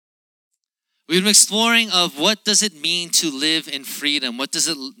We've been exploring of what does it mean to live in freedom? What does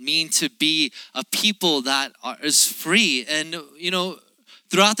it mean to be a people that is free? And,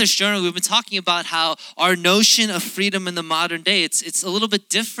 throughout this journey, we've been talking about how our notion of freedom in the modern day, it's a little bit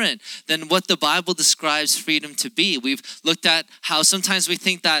different than what the Bible describes freedom to be. We've looked at how sometimes we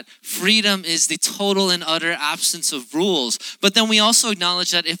think that freedom is the total and utter absence of rules. But then we also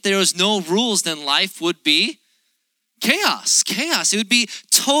acknowledge that if there was no rules, then life would be chaos. It would be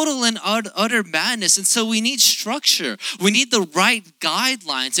total and utter madness. And so we need structure. We need the right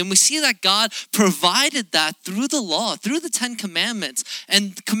guidelines. And we see that God provided that through the law, through the 10 commandments.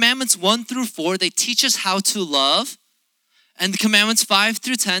 And commandments 1 through 4, they teach us how to love. And the commandments 5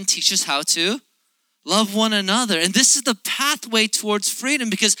 through 10 teach us how to love one another. And this is the pathway towards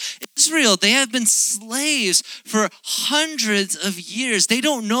freedom, because Israel, they have been slaves for hundreds of years. They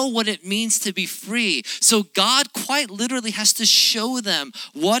don't know what it means to be free. So God quite literally has to show them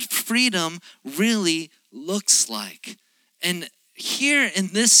what freedom really looks like. And here in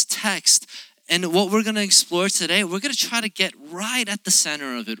this text, and what we're going to explore today, we're going to try to get right at the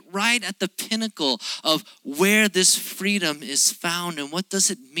center of it, right at the pinnacle of where this freedom is found and what does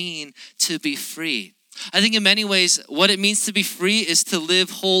it mean to be free. I think in many ways, what it means to be free is to live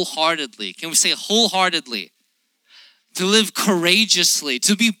wholeheartedly. Can we say wholeheartedly? To live courageously,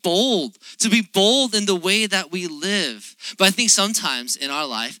 to be bold in the way that we live. But I think sometimes in our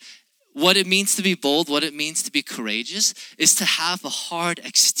life, what it means to be bold, what it means to be courageous is to have a hard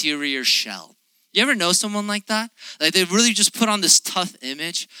exterior shell. You ever know someone like that? Like they really just put on this tough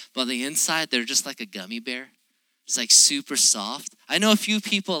image, but on the inside, they're just like a gummy bear. It's like super soft. I know a few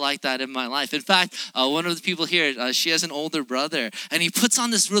people like that in my life. In fact, one of the people here, she has an older brother, and he puts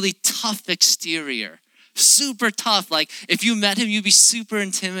on this really tough exterior. Super tough. Like if you met him, you'd be super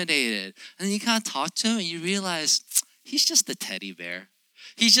intimidated. And then you kind of talk to him and you realize he's just a teddy bear.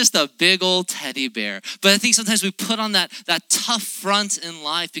 He's just a big old teddy bear. But I think sometimes we put on that tough front in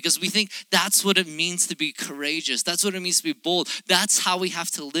life because we think that's what it means to be courageous. That's what it means to be bold. That's how we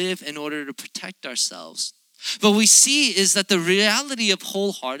have to live in order to protect ourselves. But what we see is that the reality of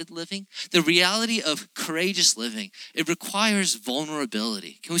wholehearted living, the reality of courageous living, it requires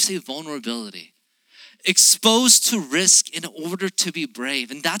vulnerability. Can we say vulnerability? Exposed to risk in order to be brave.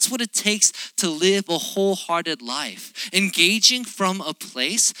 And that's what it takes to live a wholehearted life. Engaging from a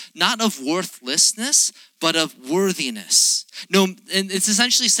place not of worthlessness, but of worthiness. And it's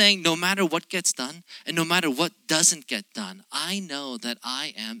essentially saying no matter what gets done and no matter what doesn't get done, I know that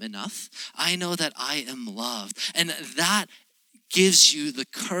I am enough. I know that I am loved. And that gives you the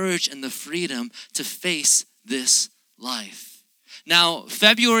courage and the freedom to face this life. Now,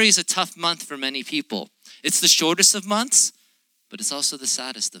 February is a tough month for many people. It's the shortest of months, but it's also the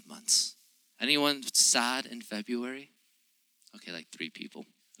saddest of months. Anyone sad in February? Okay, like 3 people.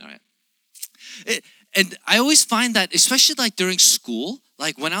 All right. And I always find that, especially like during school,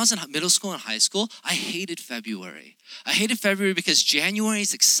 like when I was in middle school and high school, I hated February. I hated February because January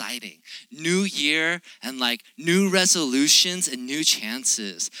is exciting. New year and like new resolutions and new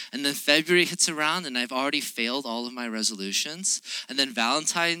chances. And then February hits around and I've already failed all of my resolutions. And then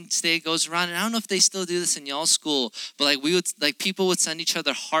Valentine's Day goes around. And I don't know if they still do this in y'all's school, but like people would send each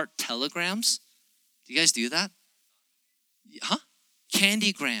other heart telegrams. Do you guys do that? Huh?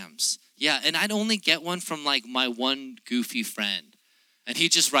 Candygrams. Yeah, and I'd only get one from like my one goofy friend. And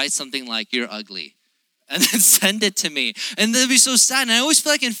he'd just write something like, "You're ugly." And then send it to me. And that'd be so sad. And I always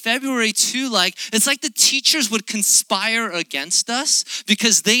feel like in February too, like it's like the teachers would conspire against us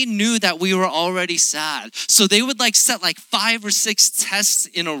because they knew that we were already sad. So they would like set like 5 or 6 tests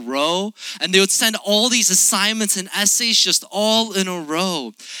in a row. And they would send all these assignments and essays just all in a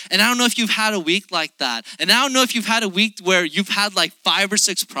row. And I don't know if you've had a week like that. And I don't know if you've had a week where you've had like 5 or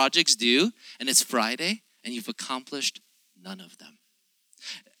 6 projects due and it's Friday and you've accomplished none of them.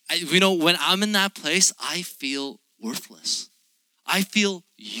 When I'm in that place, I feel worthless. I feel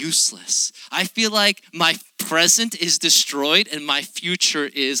useless. I feel like my present is destroyed and my future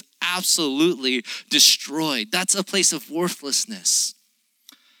is absolutely destroyed. That's a place of worthlessness.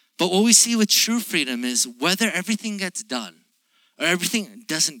 But what we see with true freedom is whether everything gets done or everything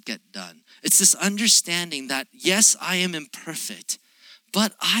doesn't get done. It's this understanding that, yes, I am imperfect,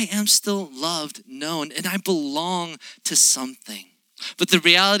 but I am still loved, known, and I belong to something. But the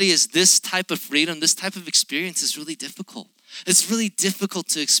reality is this type of freedom, this type of experience is really difficult. It's really difficult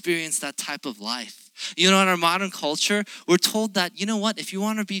to experience that type of life. In our modern culture, we're told that, you know what, if you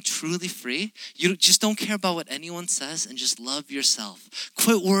want to be truly free, you just don't care about what anyone says and just love yourself.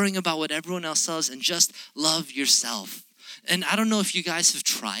 Quit worrying about what everyone else says and just love yourself. And I don't know if you guys have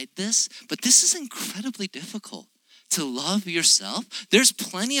tried this, but this is incredibly difficult to love yourself, there's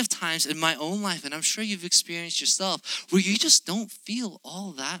plenty of times in my own life, and I'm sure you've experienced yourself, where you just don't feel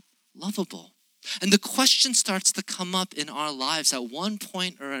all that lovable. And the question starts to come up in our lives at one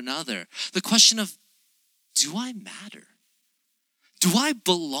point or another. The question of, do I matter? Do I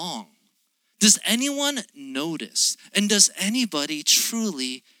belong? Does anyone notice? And does anybody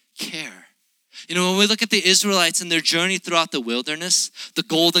truly care? You know, when we look at the Israelites and their journey throughout the wilderness, the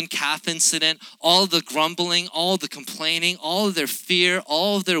golden calf incident, all the grumbling, all the complaining, all of their fear,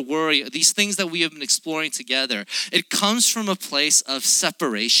 all of their worry, these things that we have been exploring together, it comes from a place of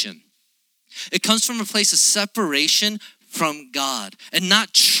separation. It comes from a place of separation from God and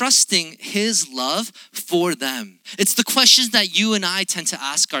not trusting his love for them. It's the questions that you and I tend to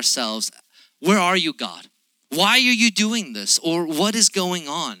ask ourselves. Where are you, God? Why are you doing this? Or what is going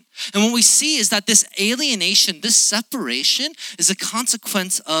on? And what we see is that this alienation, this separation is a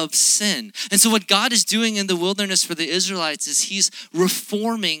consequence of sin. And so what God is doing in the wilderness for the Israelites is he's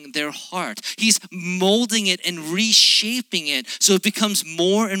reforming their heart. He's molding it and reshaping it so it becomes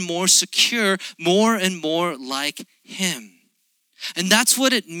more and more secure, more and more like him. And that's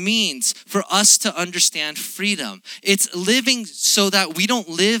what it means for us to understand freedom. It's living so that we don't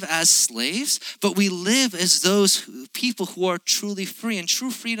live as slaves, but we live as those people who are truly free. And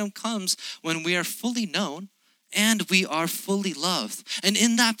true freedom comes when we are fully known and we are fully loved. And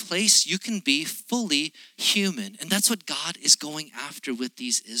in that place, you can be fully human. And that's what God is going after with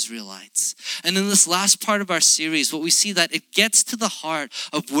these Israelites. And in this last part of our series, what we see that it gets to the heart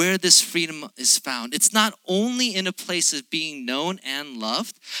of where this freedom is found. It's not only in a place of being known and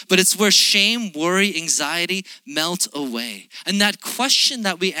loved, but it's where shame, worry, anxiety melt away. And that question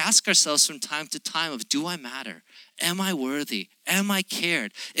that we ask ourselves from time to time of, do I matter? Am I worthy? Am I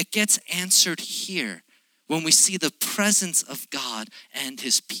cared? It gets answered here when we see the presence of God and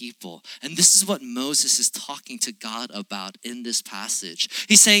his people. And this is what Moses is talking to God about in this passage.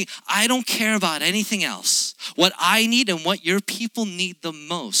 He's saying, I don't care about anything else. What I need and what your people need the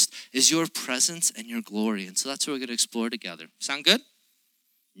most is your presence and your glory. And so that's what we're going to explore together. Sound good?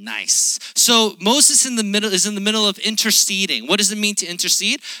 Nice. So Moses is in the middle of interceding. What does it mean to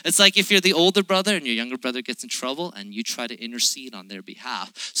intercede? It's like if you're the older brother and your younger brother gets in trouble and you try to intercede on their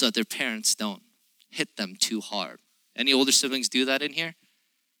behalf so that their parents don't hit them too hard. Any older siblings do that in here?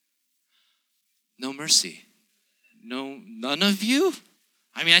 No mercy. No, none of you?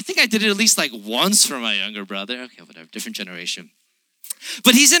 I mean, I think I did it at least like once for my younger brother. Okay, whatever, different generation.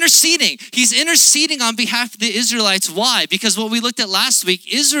 But he's interceding. He's interceding on behalf of the Israelites. Why? Because what we looked at last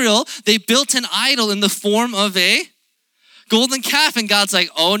week, Israel, they built an idol in the form of a golden calf, and God's like,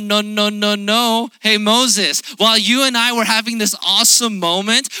 oh, no. Hey, Moses, while you and I were having this awesome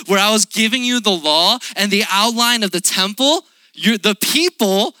moment where I was giving you the law and the outline of the temple, the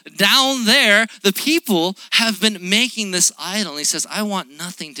people down there, the people have been making this idol. And he says, I want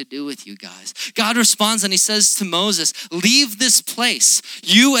nothing to do with you guys. God responds and he says to Moses, leave this place,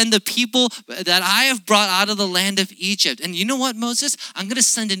 you and the people that I have brought out of the land of Egypt. And you know what, Moses? I'm going to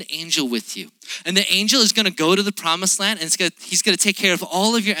send an angel with you. And the angel is going to go to the promised land and he's going to take care of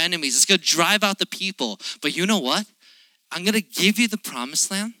all of your enemies. It's going to drive out the people. But you know what? I'm going to give you the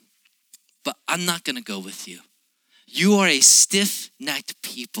promised land, but I'm not going to go with you. You are a stiff-necked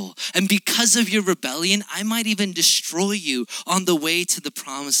people. And because of your rebellion, I might even destroy you on the way to the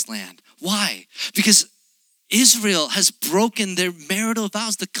promised land. Why? Because Israel has broken their marital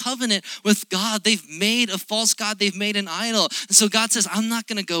vows, the covenant with God. They've made a false God. They've made an idol. And so God says, I'm not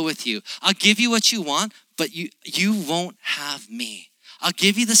going to go with you. I'll give you what you want, but you won't have me. I'll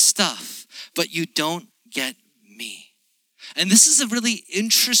give you the stuff, but you don't get me. And this is a really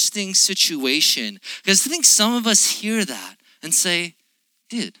interesting situation because I think some of us hear that and say,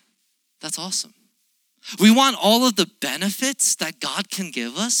 dude, that's awesome. We want all of the benefits that God can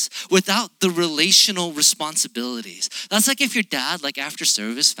give us without the relational responsibilities. That's like if your dad, like after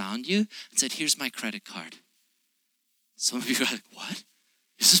service, found you and said, here's my credit card. Some of you are like, what?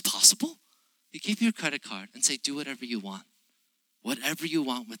 Is this possible? He gave you a credit card and say, do whatever you want. Whatever you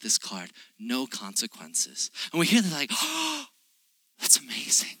want with this card, no consequences. And we hear that like, oh, that's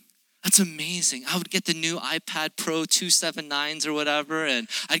amazing. That's amazing. I would get the new iPad Pro 279s or whatever, and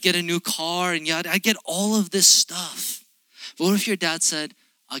I'd get a new car, and I'd get all of this stuff. But what if your dad said,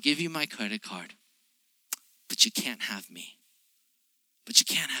 I'll give you my credit card, but you can't have me. But you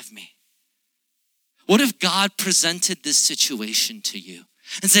can't have me. What if God presented this situation to you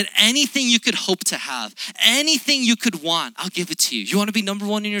and said, anything you could hope to have, anything you could want, I'll give it to you. You want to be number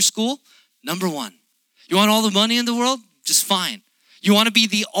one in your school? Number one. You want all the money in the world? Just fine. You want to be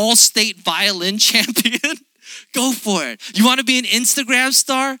the all-state violin champion? Go for it. You want to be an Instagram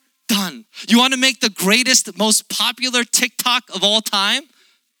star? Done. You want to make the greatest, most popular TikTok of all time?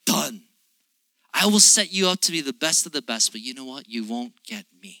 Done. I will set you up to be the best of the best, but you know what? You won't get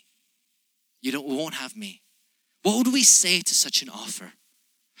me. You won't have me. What would we say to such an offer?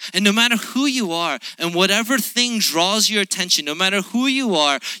 And no matter who you are and whatever thing draws your attention, no matter who you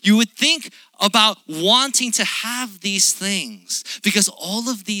are, you would think about wanting to have these things, because all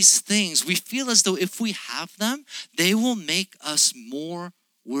of these things, we feel as though if we have them, they will make us more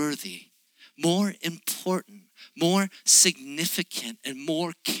worthy, more important, more significant, and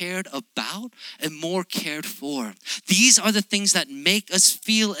more cared about and more cared for. These are the things that make us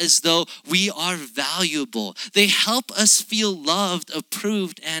feel as though we are valuable. They help us feel loved,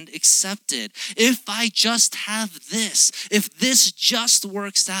 approved, and accepted. If I just have this, if this just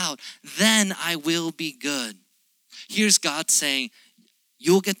works out, then I will be good. Here's God saying,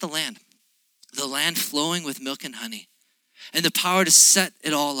 you'll get the land flowing with milk and honey, and the power to set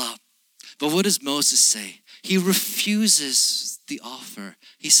it all up. But what does Moses say? He refuses the offer.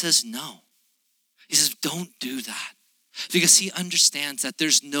 He says no. He says, don't do that. Because he understands that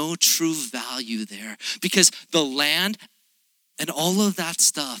there's no true value there. Because the land and all of that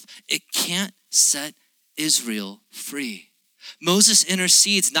stuff, it can't set Israel free. Moses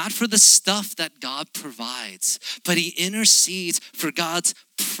intercedes not for the stuff that God provides, but he intercedes for God's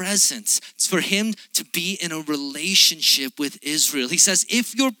presence. It's for him to be in a relationship with Israel. He says,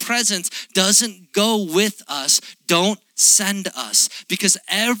 if your presence doesn't go with us, don't send us, because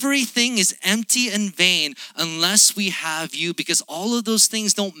everything is empty and vain unless we have you, because all of those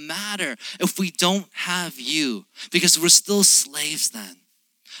things don't matter if we don't have you, because we're still slaves then.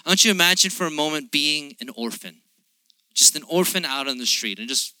 I want you to imagine for a moment being an orphan. Just an orphan out on the street, and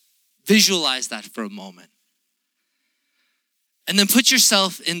just visualize that for a moment. And then put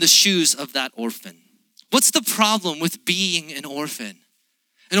yourself in the shoes of that orphan. What's the problem with being an orphan?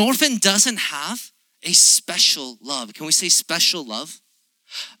 An orphan doesn't have a special love. Can we say special love?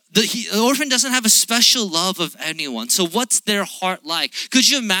 The orphan doesn't have a special love of anyone. So what's their heart like? Could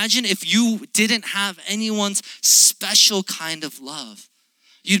you imagine if you didn't have anyone's special kind of love?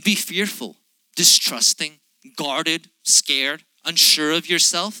 You'd be fearful, distrusting, guarded, scared, unsure of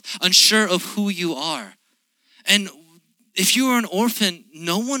yourself, unsure of who you are. And if you were an orphan,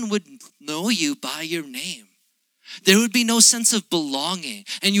 no one would know you by your name. There would be no sense of belonging,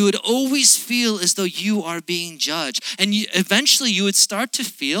 and you would always feel as though you are being judged. And eventually you would start to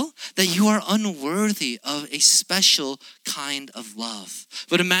feel that you are unworthy of a special kind of love.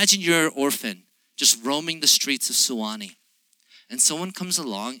 But imagine you're an orphan just roaming the streets of Suwannee, and someone comes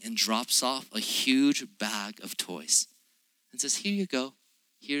along and drops off a huge bag of toys and says, here you go.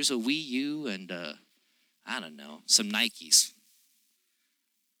 Here's a Wii U and some Nikes.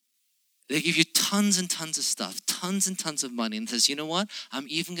 They give you tons and tons of stuff, tons and tons of money, and says, you know what? I'm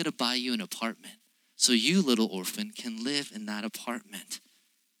even going to buy you an apartment so you, little orphan, can live in that apartment.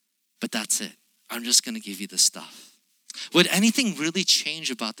 But that's it. I'm just going to give you the stuff. Would anything really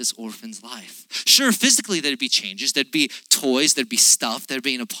change about this orphan's life? Sure, physically there'd be changes. There'd be toys, there'd be stuff, there'd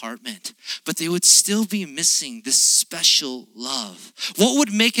be an apartment. But they would still be missing this special love. What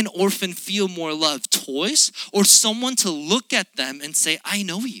would make an orphan feel more loved? Toys, or someone to look at them and say, I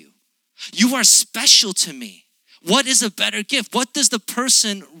know you. You are special to me. What is a better gift? What does the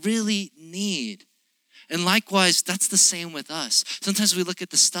person really need? And likewise, that's the same with us. Sometimes we look at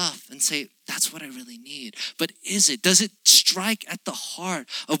the stuff and say, that's what I really need. But is it? Does it strike at the heart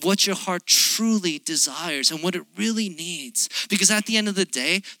of what your heart truly desires and what it really needs? Because at the end of the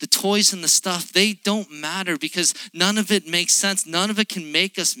day, the toys and the stuff, they don't matter because none of it makes sense. None of it can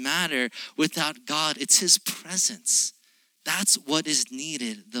make us matter without God. It's his presence. That's what is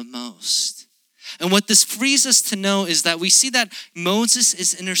needed the most. And what this frees us to know is that we see that Moses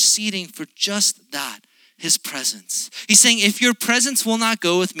is interceding for just that. His presence. He's saying, if your presence will not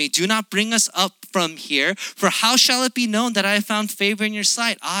go with me, do not bring us up from here. For how shall it be known that I have found favor in your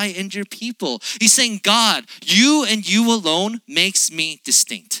sight, I and your people? He's saying, God, you and you alone makes me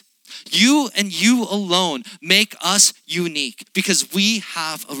distinct. You and you alone make us unique because we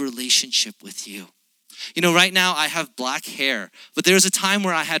have a relationship with you. You know, right now I have black hair, but there was a time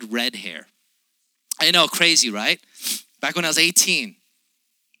where I had red hair. I know, crazy, right? Back when I was 18,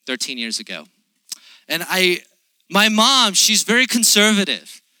 13 years ago. And my mom, she's very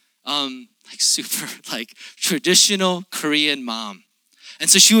conservative, super traditional Korean mom. And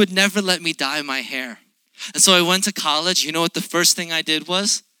so she would never let me dye my hair. And so I went to college. You know what the first thing I did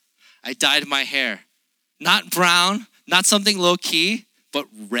was? I dyed my hair. Not brown, not something low key, but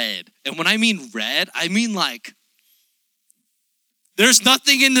red. And when I mean red, I mean there's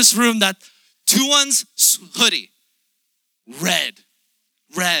nothing in this room that Tuan's hoodie, red.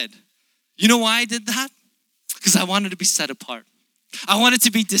 red. You know why I did that? Because I wanted to be set apart. I want it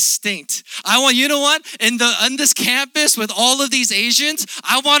to be distinct. You know what? On this campus with all of these Asians,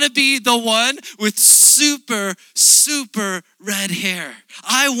 I want to be the one with super, super red hair.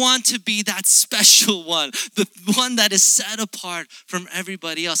 I want to be that special one, the one that is set apart from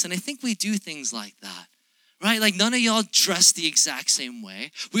everybody else. And I think we do things like that, right? Like none of y'all dress the exact same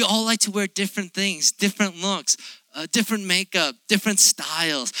way. We all like to wear different things, different looks, different makeup, different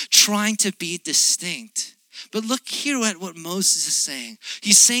styles, trying to be distinct. But look here at what Moses is saying.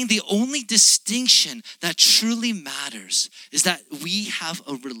 He's saying the only distinction that truly matters is that we have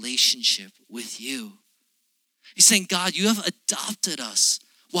a relationship with you. He's saying, God, you have adopted us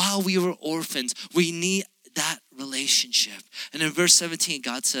while we were orphans. We need that relationship. And in verse 17,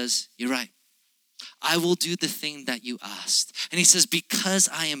 God says, you're right. I will do the thing that you asked. And he says, because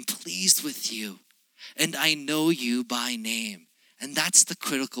I am pleased with you and I know you by name. And that's the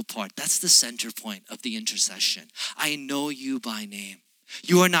critical part. That's the center point of the intercession. I know you by name.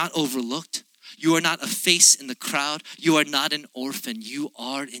 You are not overlooked. You are not a face in the crowd. You are not an orphan. You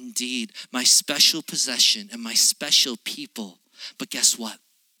are indeed my special possession and my special people. But guess what?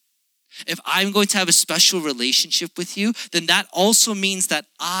 If I'm going to have a special relationship with you, then that also means that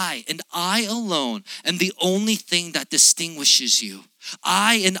I and I alone am the only thing that distinguishes you.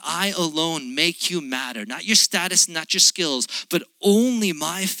 I and I alone make you matter. Not your status, not your skills, but only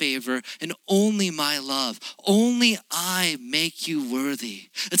my favor and only my love. Only I make you worthy.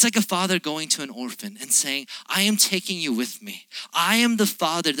 It's like a father going to an orphan and saying, I am taking you with me. I am the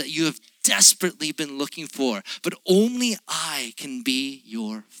father that you have desperately been looking for, but only I can be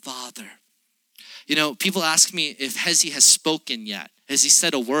your father. You know, people ask me if Hezi has spoken yet. Has he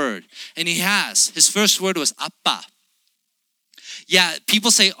said a word? And he has. His first word was Appa. Yeah,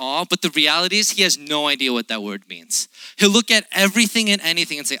 people say aw, but the reality is he has no idea what that word means. He'll look at everything and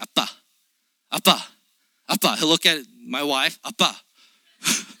anything and say, Appa, Appa, Appa. He'll look at my wife, Appa.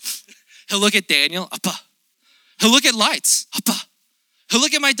 He'll look at Daniel, Appa. He'll look at lights, Appa. He'll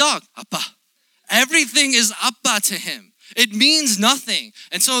look at my dog, Appa. Everything is Appa to him. It means nothing.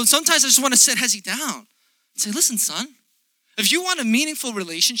 And so sometimes I just want to sit Hezi down and say, listen, son, if you want a meaningful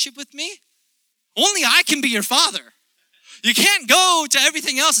relationship with me, only I can be your father. You can't go to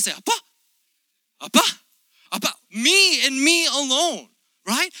everything else and say, Appa, Appa, Appa, me and me alone,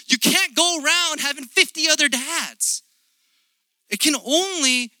 right? You can't go around having 50 other dads. It can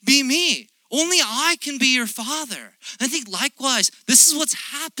only be me. Only I can be your father. And I think likewise, this is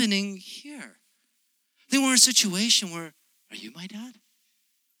what's happening here. I think we're in a situation where, are you my dad?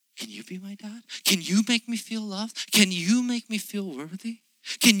 Can you be my dad? Can you make me feel loved? Can you make me feel worthy?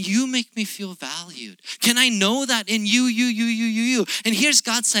 Can you make me feel valued? Can I know that in you? And here's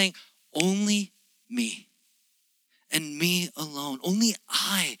God saying, only me and me alone. Only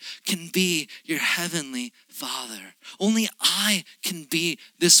I can be your heavenly Father. Only I can be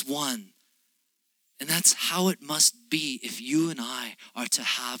this one. And that's how it must be if you and I are to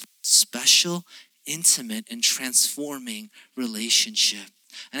have special, intimate, and transforming relationship.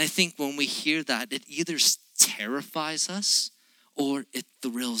 And I think when we hear that, it either terrifies us or it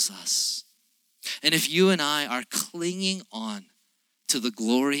thrills us. And if you and I are clinging on to the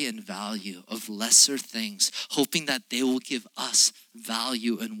glory and value of lesser things, hoping that they will give us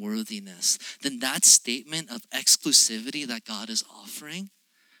value and worthiness, then that statement of exclusivity that God is offering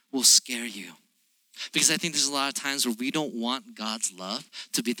will scare you. Because I think there's a lot of times where we don't want God's love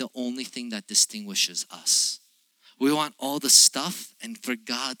to be the only thing that distinguishes us. We want all the stuff and for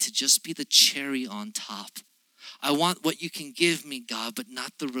God to just be the cherry on top. I want what you can give me, God, but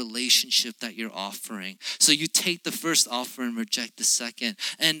not the relationship that you're offering. So you take the first offer and reject the second.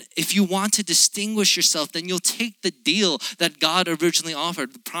 And if you want to distinguish yourself, then you'll take the deal that God originally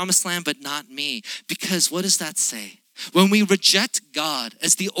offered, the promised land, but not me. Because what does that say? When we reject God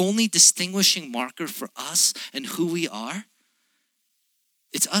as the only distinguishing marker for us and who we are,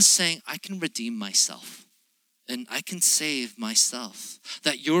 it's us saying, I can redeem myself and I can save myself.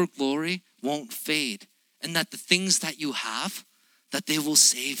 That your glory won't fade. And that the things that you have, that they will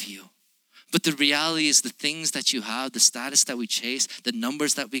save you. But the reality is the things that you have, the status that we chase, the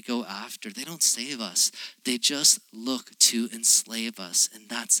numbers that we go after, they don't save us. They just look to enslave us, and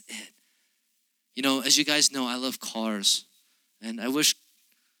that's it. You know, as you guys know, I love cars. And I wish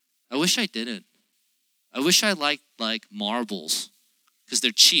I didn't. I wish I liked like marbles because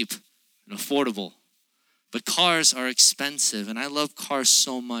they're cheap and affordable. But cars are expensive, and I love cars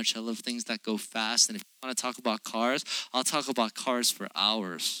so much. I love things that go fast, and if you want to talk about cars, I'll talk about cars for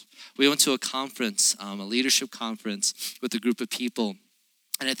hours. We went to a conference, a leadership conference with a group of people,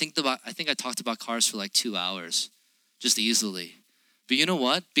 and I think I talked about cars for like 2 hours, just easily, But you know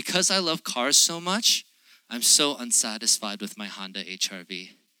what? Because I love cars so much, I'm so unsatisfied with my Honda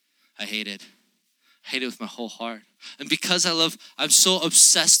HR-V. I hate it. I hate it with my whole heart. And because I'm so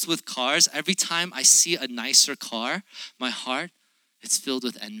obsessed with cars, every time I see a nicer car, my heart, it's filled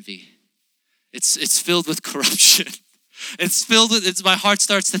with envy. It's filled with corruption. My heart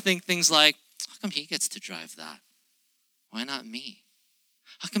starts to think things like, how come he gets to drive that? Why not me?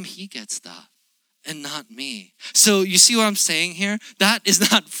 How come he gets that and not me? So you see what I'm saying here? That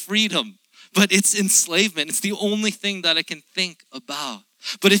is not freedom, but it's enslavement. It's the only thing that I can think about.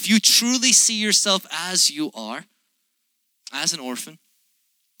 But if you truly see yourself as you are, as an orphan,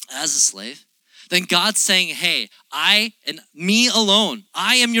 as a slave, then God's saying, hey, I and me alone,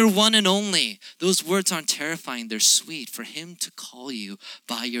 I am your one and only. Those words aren't terrifying, they're sweet. For him to call you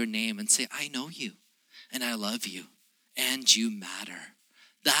by your name and say, I know you and I love you and you matter.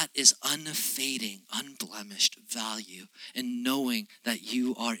 That is unfading, unblemished value in knowing that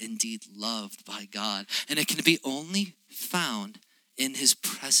you are indeed loved by God. And it can be only found in his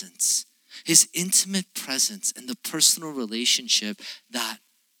presence, his intimate presence and the personal relationship that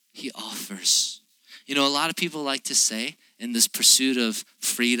he offers. You know, a lot of people like to say in this pursuit of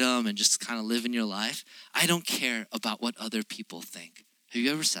freedom and just kind of living your life, I don't care about what other people think. Have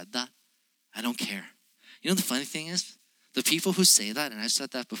you ever said that? I don't care. You know, the funny thing is, the people who say that, and I've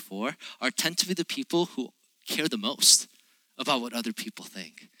said that before, tend to be the people who care the most about what other people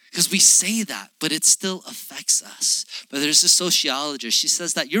think. Because we say that, but it still affects us. But there's a sociologist, she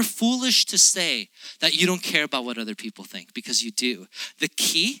says that you're foolish to say that you don't care about what other people think, because you do. The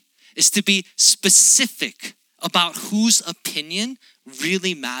key is to be specific about whose opinion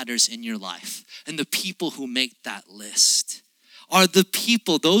really matters in your life. And the people who make that list are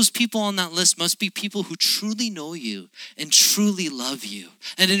those people on that list must be people who truly know you and truly love you.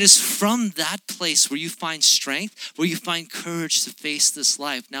 And it is from that place where you find strength, where you find courage to face this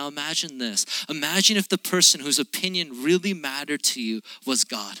life. Now imagine this. Imagine if the person whose opinion really mattered to you was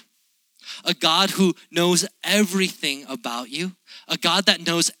God. A God who knows everything about you. A God that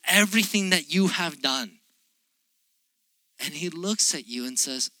knows everything that you have done. And he looks at you and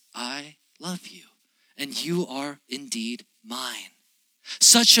says, I love you. And you are indeed mine.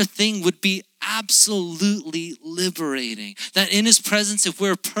 Such a thing would be absolutely liberating. That in his presence, if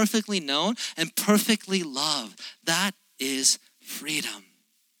we're perfectly known and perfectly loved, that is freedom.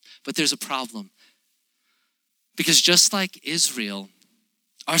 But there's a problem. Because just like Israel,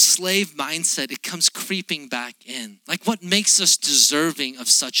 our slave mindset, it comes creeping back in. Like, what makes us deserving of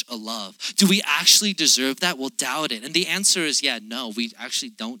such a love? Do we actually deserve that? We'll doubt it. And the answer is, no, we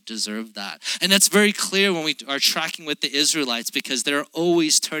actually don't deserve that. And that's very clear when we are tracking with the Israelites, because they're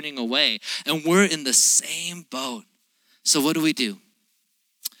always turning away. And we're in the same boat. So what do?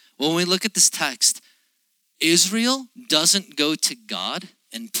 Well, when we look at this text, Israel doesn't go to God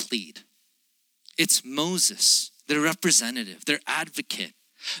and plead. It's Moses, their representative, their advocate.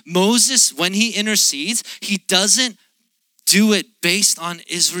 Moses, when he intercedes, he doesn't do it based on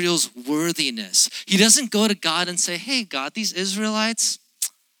Israel's worthiness. He doesn't go to God and say, hey, God, these Israelites,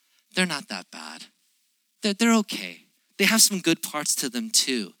 they're not that bad. They're okay. They have some good parts to them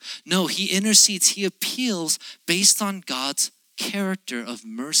too. No, he intercedes. He appeals based on God's character of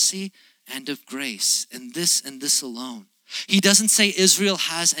mercy and of grace, and this alone. He doesn't say Israel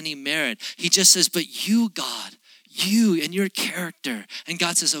has any merit. He just says, but you, God, you and your character. And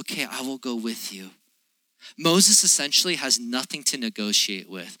God says, okay, I will go with you. Moses essentially has nothing to negotiate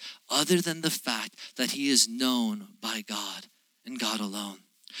with other than the fact that he is known by God and God alone.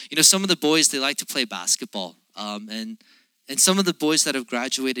 You know, some of the boys, they like to play basketball. And some of the boys that have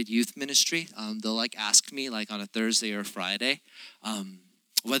graduated youth ministry, they'll ask me on a Thursday or Friday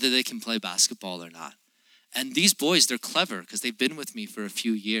whether they can play basketball or not. And these boys, they're clever because they've been with me for a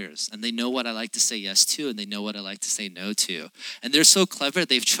few years and they know what I like to say yes to and they know what I like to say no to. And they're so clever,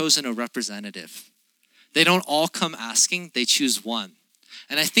 they've chosen a representative. They don't all come asking, they choose one.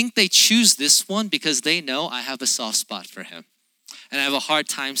 And I think they choose this one because they know I have a soft spot for him. And I have a hard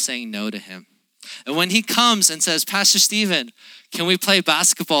time saying no to him. And when he comes and says, Pastor Stephen, can we play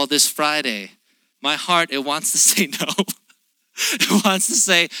basketball this Friday? My heart, it wants to say no. It wants to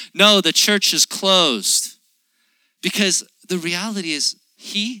say, no, the church is closed. Because the reality is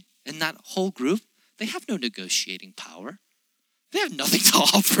he and that whole group, they have no negotiating power. They have nothing to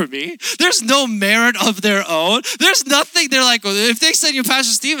offer me. There's no merit of their own. There's nothing. They're like, well, if they send you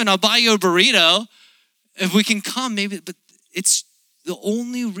Pastor Stephen, I'll buy you a burrito. If we can come, maybe. But it's the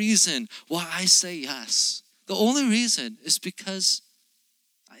only reason why I say yes. The only reason is because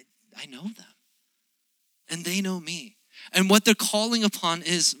I know them. And they know me. And what they're calling upon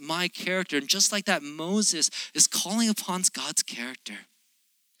is my character. And just like that, Moses is calling upon God's character.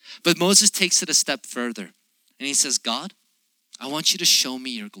 But Moses takes it a step further. And he says, God, I want you to show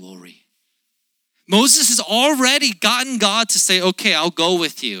me your glory. Moses has already gotten God to say, okay, I'll go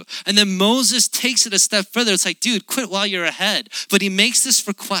with you. And then Moses takes it a step further. It's like, dude, quit while you're ahead. But he makes this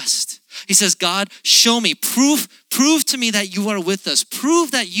request. He says, God, show me, prove to me that you are with us.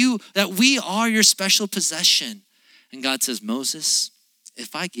 Prove that we are your special possession. And God says, Moses,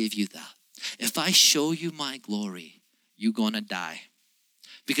 if I give you that, if I show you my glory, you're going to die.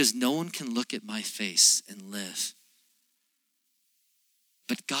 Because no one can look at my face and live.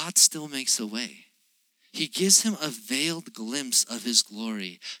 But God still makes a way. He gives him a veiled glimpse of his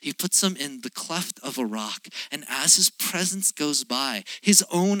glory. He puts him in the cleft of a rock. And as his presence goes by, his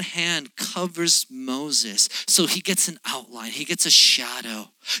own hand covers Moses. So he gets an outline. He gets a shadow.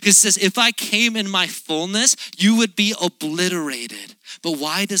 He says, if I came in my fullness, you would be obliterated. But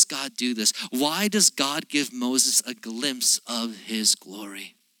why does God do this? Why does God give Moses a glimpse of his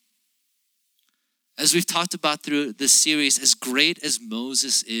glory? As we've talked about through this series, as great as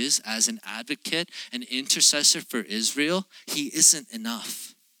Moses is as an advocate, an intercessor for Israel, he isn't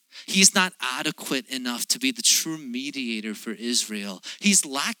enough. He's not adequate enough to be the true mediator for Israel. He's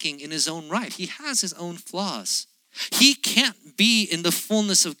lacking in his own right. He has his own flaws. He can't be in the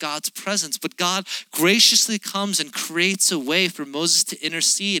fullness of God's presence, but God graciously comes and creates a way for Moses to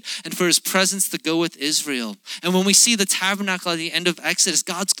intercede and for his presence to go with Israel. And when we see the tabernacle at the end of Exodus,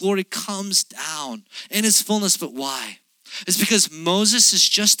 God's glory comes down in his fullness. But why? It's because Moses is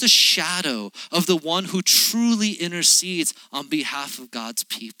just a shadow of the one who truly intercedes on behalf of God's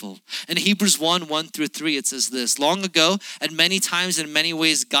people. In Hebrews 1:1-3, it says this, long ago, and many times in many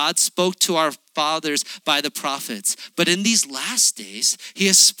ways, God spoke to our fathers by the prophets. But in these last days, he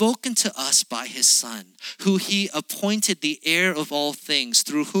has spoken to us by his Son, who he appointed the heir of all things,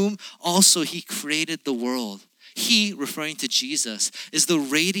 through whom also he created the world. He, referring to Jesus, is the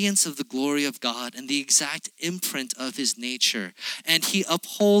radiance of the glory of God and the exact imprint of his nature. And he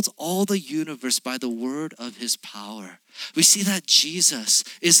upholds all the universe by the word of his power. We see that Jesus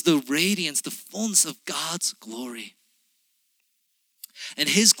is the radiance, the fullness of God's glory. And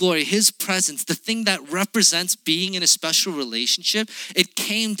his glory, his presence, the thing that represents being in a special relationship, it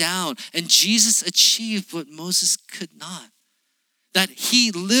came down and Jesus achieved what Moses could not. That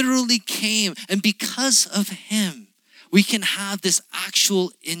he literally came, and because of him, we can have this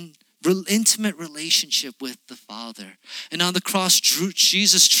actual intimate relationship with the Father. And on the cross,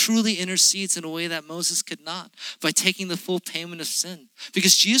 Jesus truly intercedes in a way that Moses could not, by taking the full payment of sin.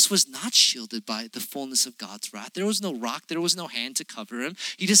 Because Jesus was not shielded by the fullness of God's wrath. There was no rock, there was no hand to cover him.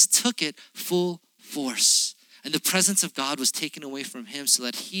 He just took it full force. And the presence of God was taken away from him so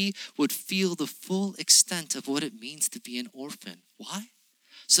that he would feel the full extent of what it means to be an orphan. Why?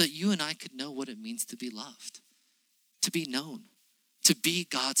 So that you and I could know what it means to be loved, to be known, to be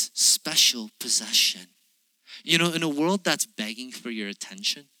God's special possession. You know, in a world that's begging for your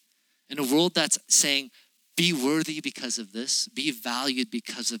attention, in a world that's saying, be worthy because of this, be valued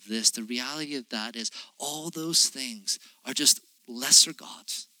because of this, the reality of that is all those things are just lesser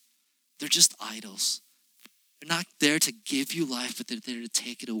gods. They're just idols. They're not there to give you life, but they're there to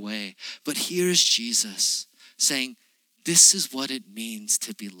take it away. But here's Jesus saying, this is what it means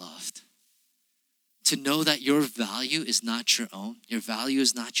to be loved. To know that your value is not your own. Your value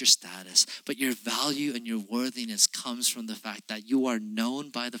is not your status, but your value and your worthiness comes from the fact that you are known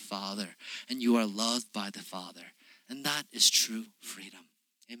by the Father and you are loved by the Father. And that is true freedom.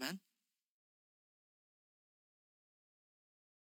 Amen.